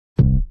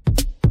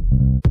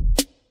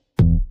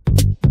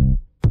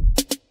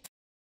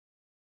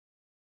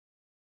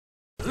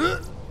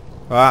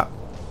Ah,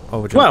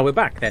 overdone. Well, we're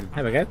back then.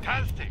 There we go.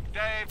 Fantastic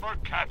day for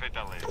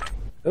capitalism.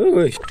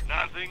 Ooh.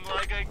 Nothing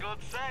like a good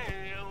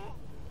sale.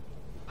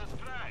 The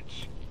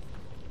stretch.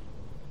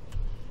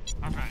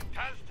 A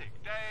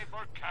fantastic day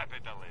for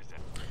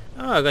capitalism.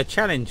 Oh, I got a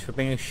challenge for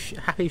being a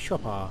happy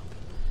shopper.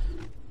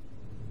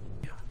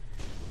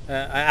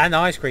 And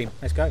ice cream.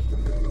 Let's go.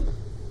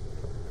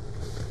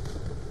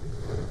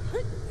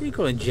 What are you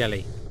calling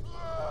jelly?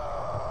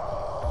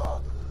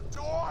 Do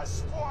I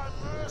spy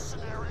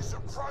mercenaries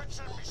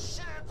approaching me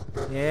ship?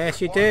 Yes,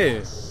 you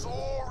do.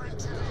 Soar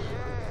into the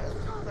air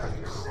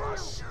and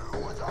crush you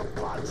with a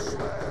butt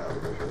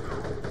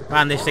slam.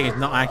 Man, this thing is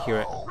not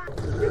accurate.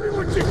 Give me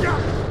what you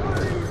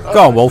got.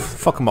 Go on, Wolf.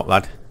 Fuck him up,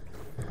 lad.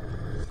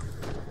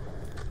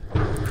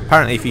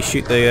 Apparently, if you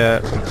shoot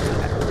the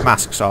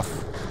masks off,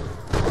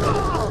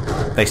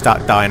 they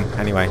start dying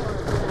anyway.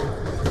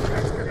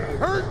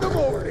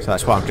 So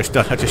that's what I've just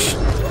done. I just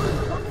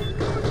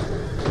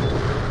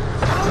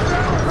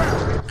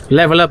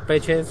Level up,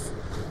 bitches.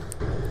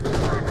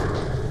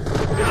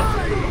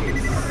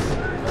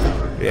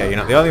 yeah, you're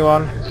not the only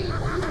one.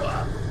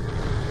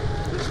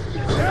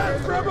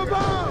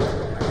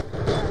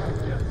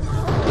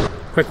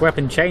 Quick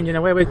weapon change and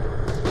away with.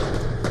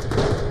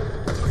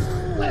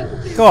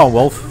 Go on,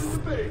 Wolf.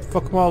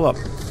 Fuck them all up.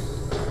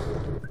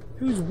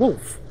 Who's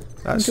Wolf?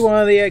 That's Into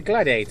one of the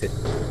gladiators.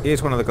 he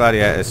is one of the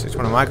gladiators. It's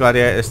one of my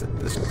gladiators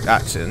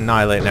that's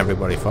annihilating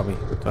everybody for me.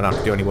 Don't have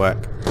to do any work.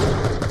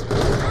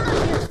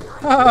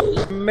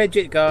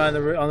 Midget guy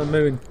on the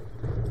moon.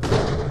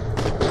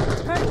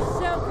 Hurts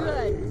so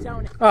good,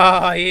 don't it?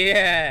 Oh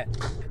yeah!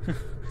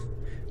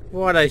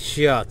 What a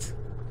shot!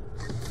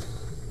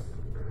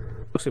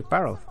 Explosive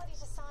barrel. Somebody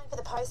to sign for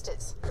the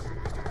posters.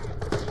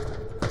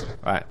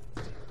 Right.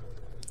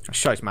 I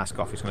shot his mask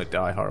off. He's going to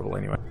die horrible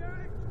anyway.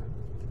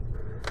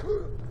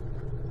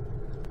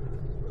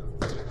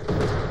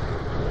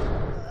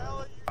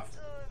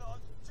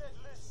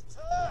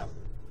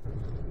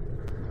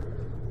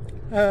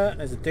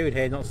 There's a dude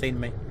here not seen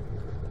me.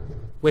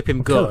 Whip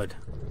him good.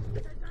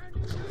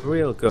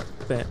 Real good.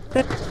 Bit.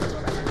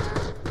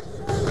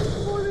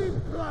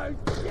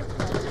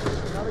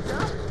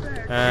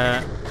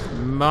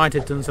 Might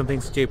have done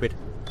something stupid.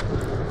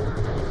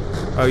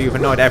 Oh, you've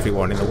annoyed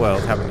everyone in the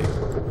world, haven't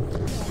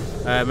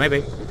you?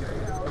 Maybe.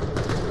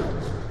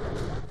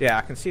 Yeah,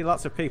 I can see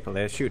lots of people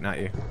here shooting at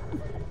you.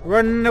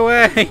 Run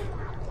away!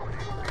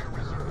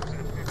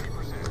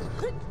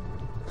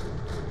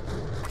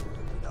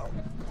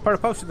 Put a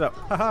poster up.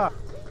 Haha.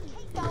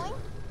 Keep going.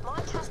 My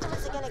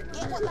customers are going to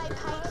get what they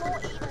paid for,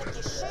 even if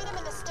you shoot them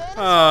in the sternum.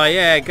 Oh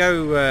yeah,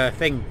 go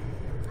thing.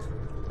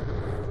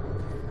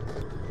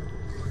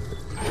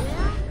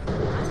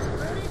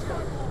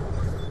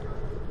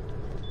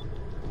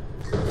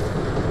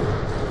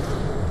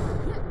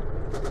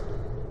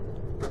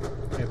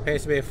 There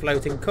appears to be a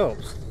floating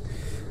corpse.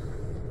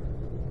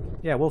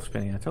 Yeah, wolf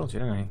spinning. I told you,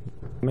 didn't I?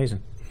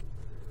 Amazing.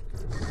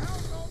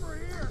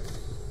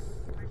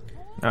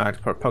 I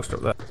just put a poster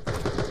up there.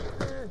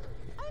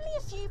 Only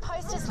a few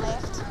posters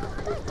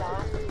left. Don't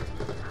die.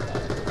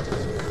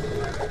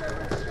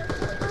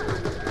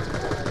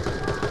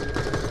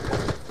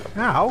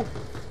 Ow!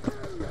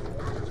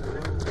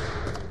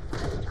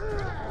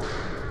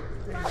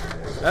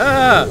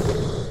 Ah!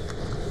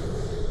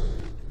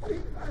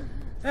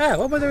 Ah,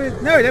 what am I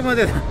doing? No, I don't want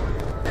to do that.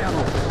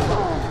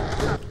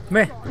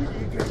 Meh.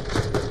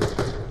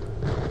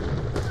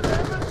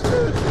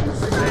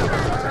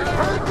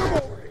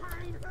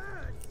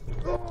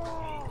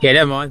 Yeah,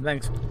 never mind,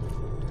 thanks.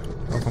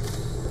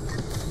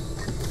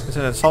 There's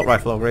an assault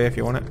rifle over here if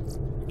you want it.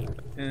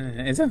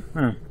 Is there?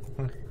 Oh.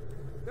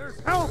 There's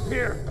help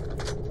here.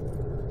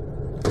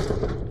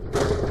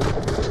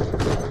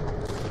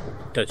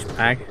 Dutch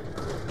bag.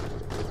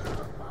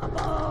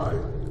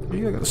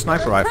 You got the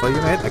sniper rifle, you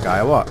gonna hit the guy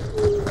or what?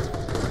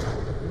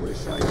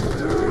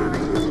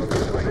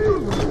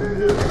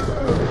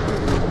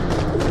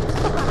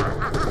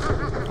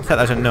 I thought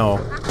that was a no.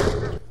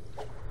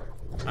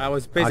 I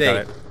was I busy. got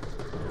it.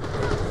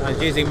 I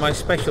was using my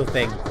special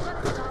thing.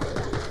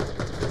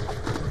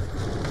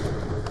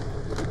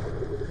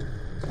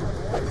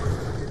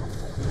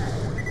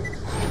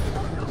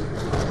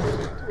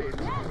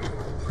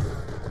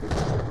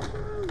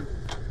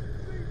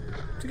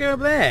 To go up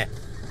there.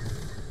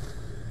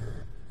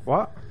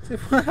 What? So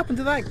what happened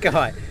to that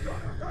guy?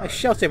 I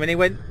shot him and he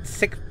went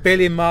 6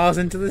 billion miles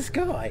into the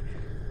sky.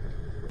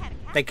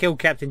 They killed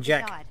Captain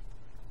Jack.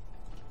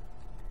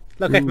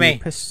 Look at me.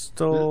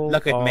 Pistol.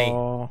 Look at me.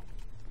 or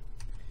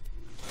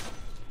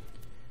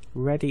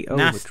Ready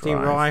Nasty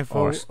overdrive.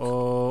 rifle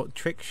or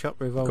trick shot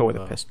revolver. Go with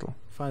a pistol.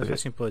 Fires Does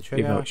it- simple Even though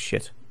trigger. it's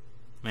shit.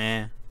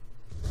 Yeah.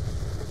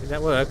 Did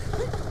that work?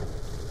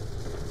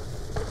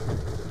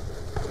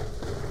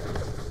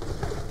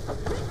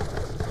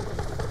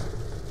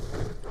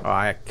 Oh,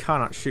 I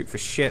cannot shoot for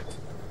shit.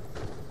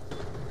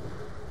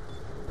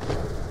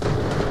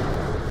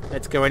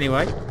 Let's go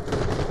anyway.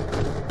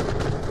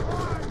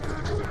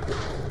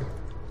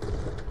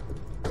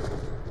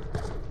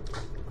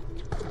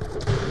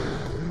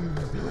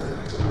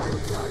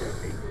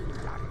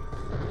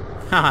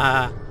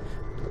 Ha!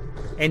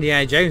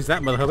 Indiana Jones,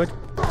 that mother hubbard.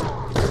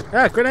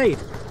 Ah, grenade!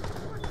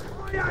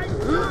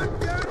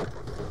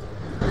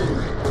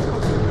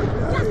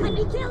 Just let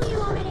me kill you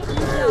already.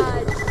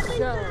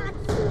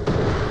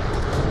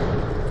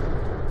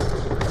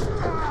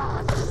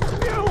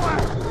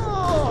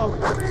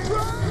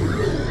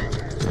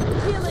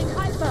 Healing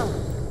hypo.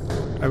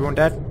 Everyone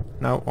dead?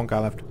 No, one guy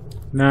left.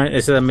 No,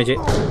 it's a midget.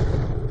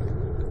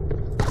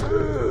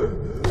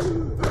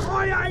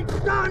 I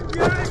ain't done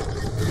yet!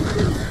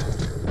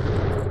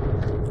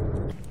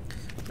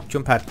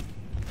 Jump pad.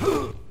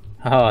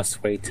 Oh,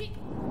 sweet.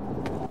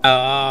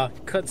 Ah,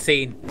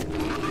 cutscene.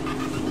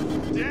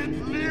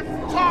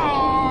 Deadlift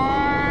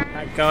time!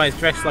 That guy's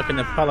dressed like an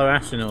Apollo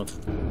astronaut.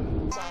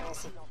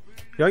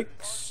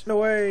 Yikes. No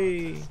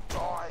way.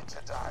 Die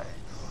today,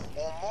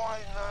 or my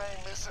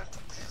name isn't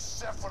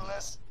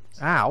Bucephalus.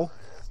 Ow.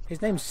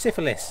 His name's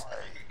Syphilis.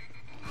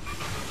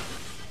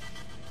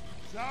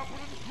 Zappin'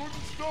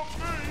 couldn't stop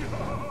me!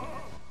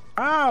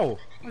 Ow.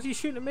 What's he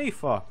shooting at me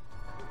for?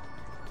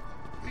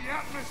 The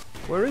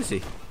atmosphere. Where is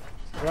he?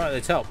 Right at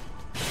the top.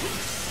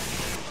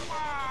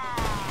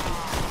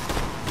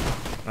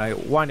 Right,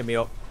 winding me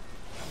up.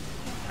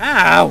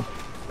 Ow!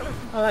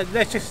 Oh,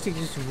 that just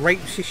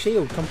rapes your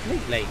shield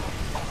completely.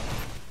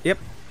 Yep.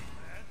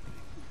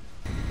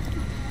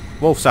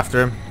 Wolf's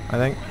after him, I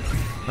think.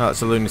 No,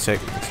 it's a lunatic.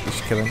 We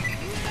should kill him.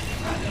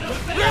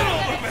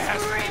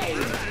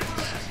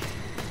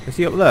 Is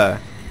he up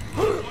there?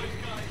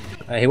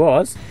 He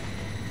was.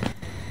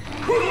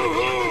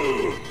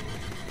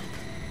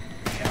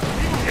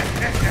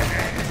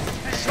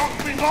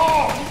 Shot me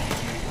long!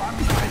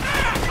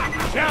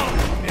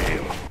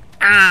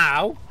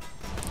 Ow!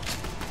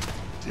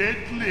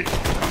 Deadlift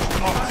does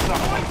not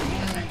suffer.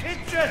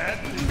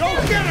 Go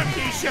get him,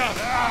 Keisha!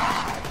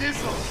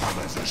 This'll come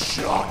as a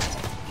shock.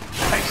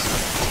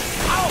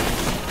 Ow!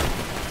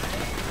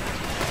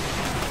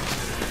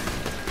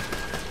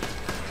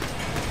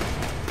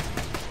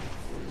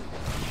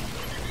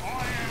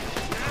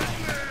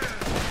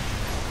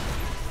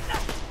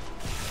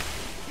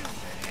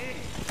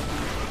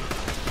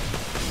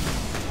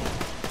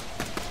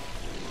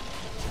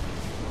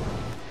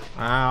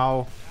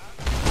 Ow.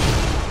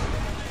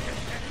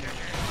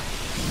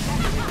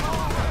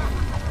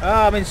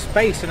 Oh, I'm in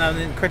space and I'm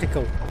in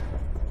critical.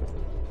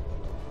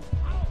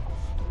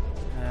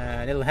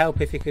 It'll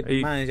help if you could Are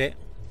you- manage it.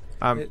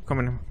 I'm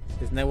coming.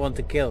 There's no one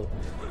to kill.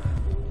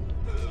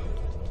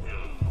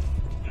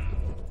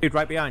 Dude,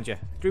 right behind you.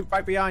 Dude,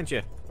 right behind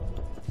you.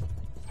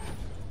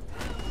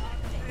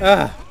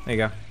 Ah, There you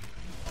go.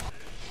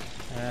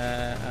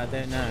 I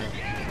don't know.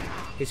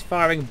 He's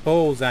firing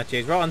balls at you.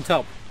 He's right on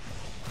top.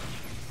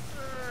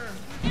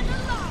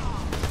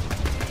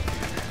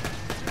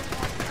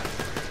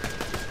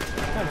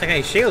 I don't take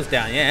any shields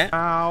down yet.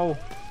 Ow.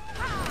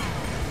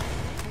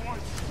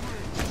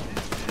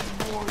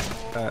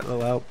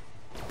 Little help.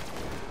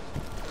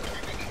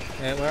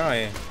 Yeah, where are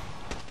you?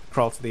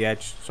 Crawl to the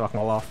edge so I can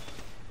roll off.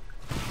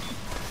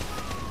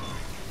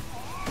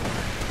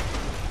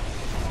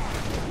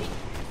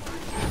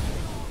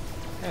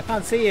 I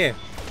can't see you.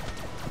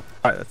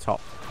 Right at the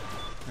top.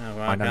 Oh,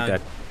 right, I'm behind-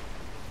 dead.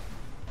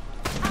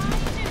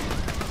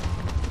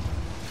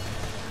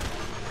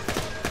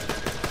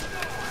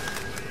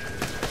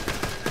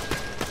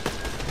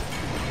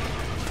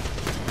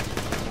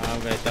 Oh, I'm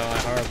going to die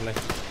horribly.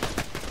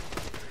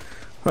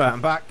 Right,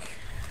 I'm back.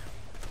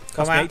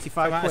 Come Cost me out,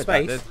 85 come out of quid,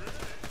 that space. did.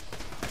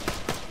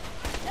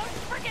 No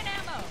friggin'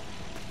 ammo.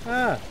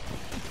 Ah.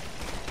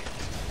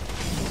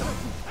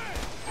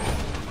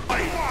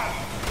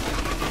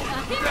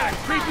 That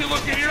creepy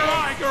look in your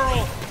eye,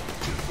 girl!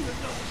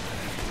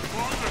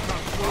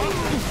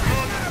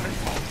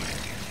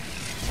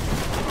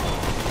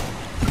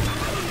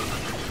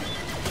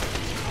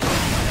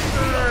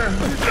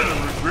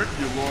 Regret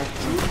you lost.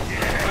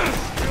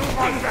 Still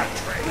on that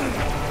train.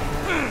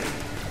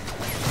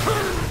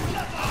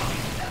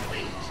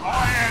 I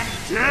am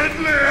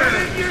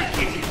Deadlift!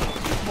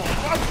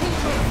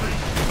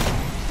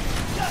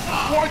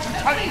 Why'd you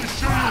take the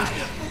shield?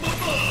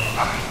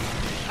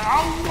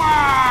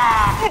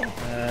 Ow!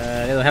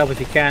 It'll help if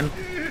you can.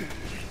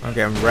 I'm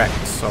getting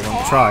wrecked, so I'm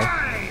gonna try.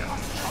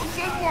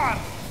 Chosen one!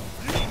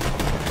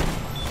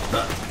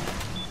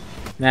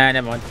 Nah,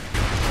 never mind.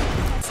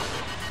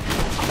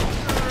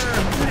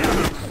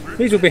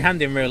 These will be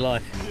handy in real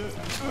life.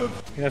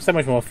 You have so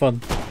much more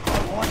fun.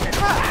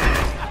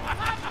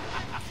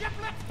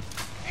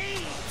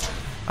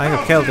 I think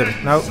I've killed him.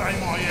 Nope.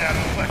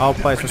 I'll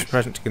play as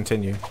present to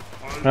continue.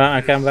 Right,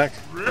 I come back.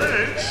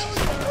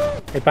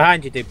 Hey,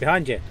 behind you, dude,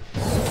 behind you.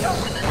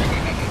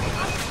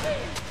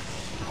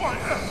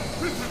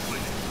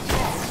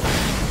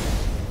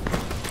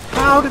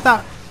 How did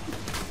that?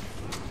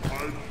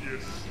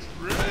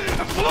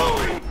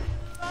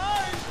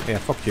 Yeah,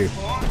 fuck you.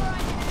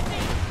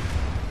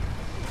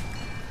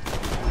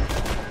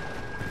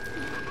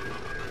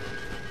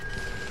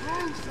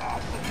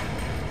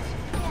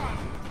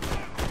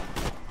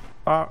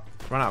 Oh,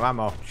 run out of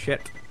ammo.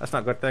 Shit, that's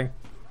not a good thing.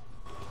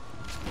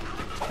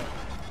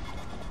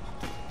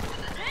 This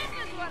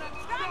is what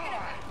I'm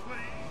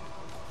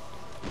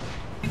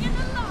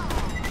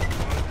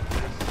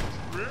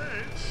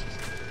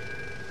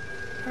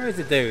Where is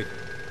the dude?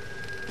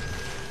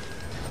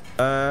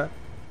 Uh,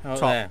 Oh, top.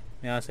 there.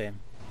 Yeah, I see him.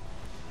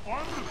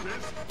 I'm the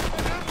best at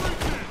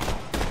everything.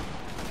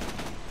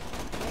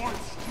 My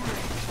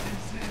strength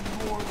is in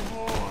your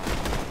mind.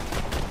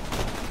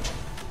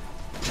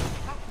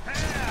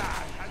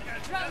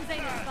 Drums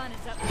ain't as fun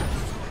as up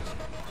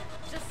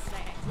Just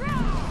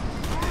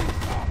saying.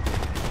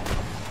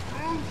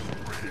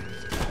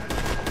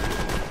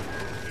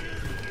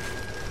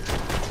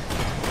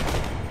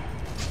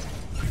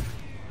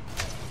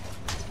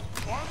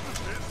 I'm the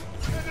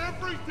best at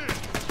everything.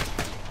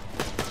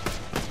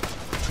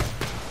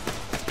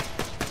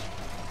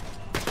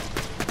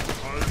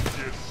 I'm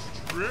just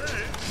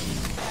strength.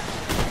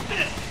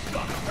 This is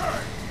gonna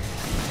hurt.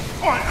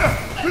 I am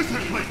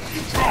physically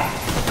strong.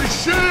 The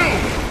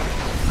shield.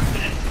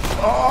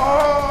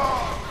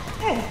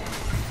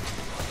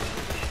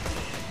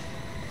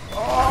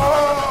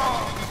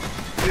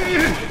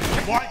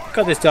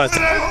 Got this guy.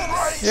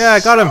 Yeah, I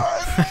got him.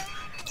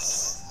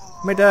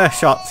 Mid-air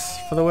shots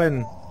for the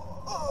win.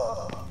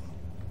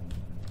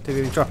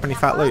 Did he drop any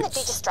fat Find the loots?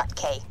 Digistruct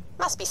key.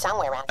 Must be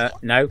somewhere around here.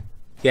 No.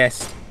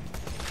 Yes.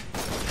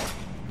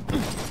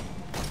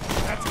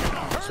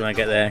 Just want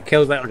to get there.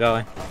 Kill that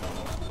guy.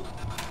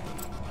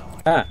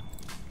 Ah.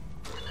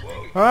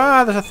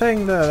 Ah, there's a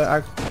thing there that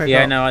I picked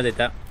Yeah, up. no, I did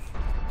that.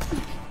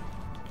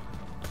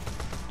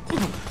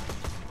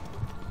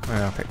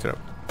 Yeah, I picked it up.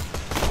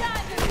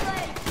 Time to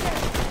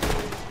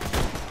play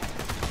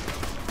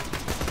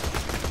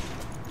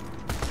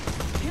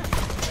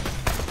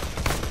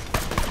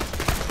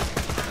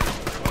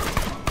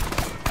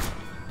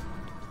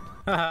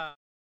Haha.